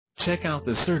Check out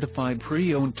the certified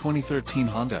pre-owned 2013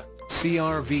 Honda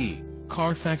CR-V.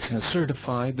 Carfax has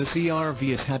certified the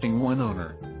CR-V as having one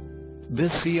owner.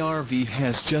 This CR-V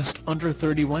has just under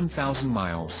 31,000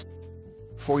 miles.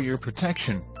 For your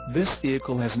protection, this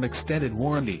vehicle has an extended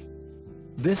warranty.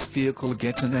 This vehicle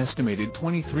gets an estimated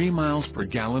 23 miles per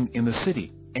gallon in the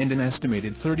city, and an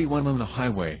estimated 31 on the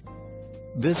highway.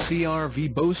 This CR-V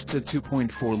boasts a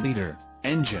 2.4-liter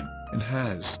engine, and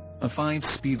has a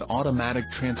 5-speed automatic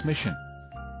transmission.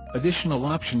 Additional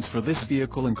options for this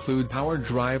vehicle include power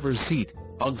driver's seat,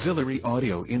 auxiliary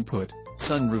audio input,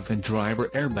 sunroof and driver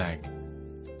airbag.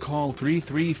 Call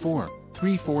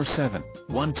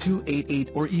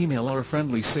 334-347-1288 or email our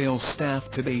friendly sales staff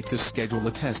today to schedule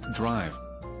a test drive.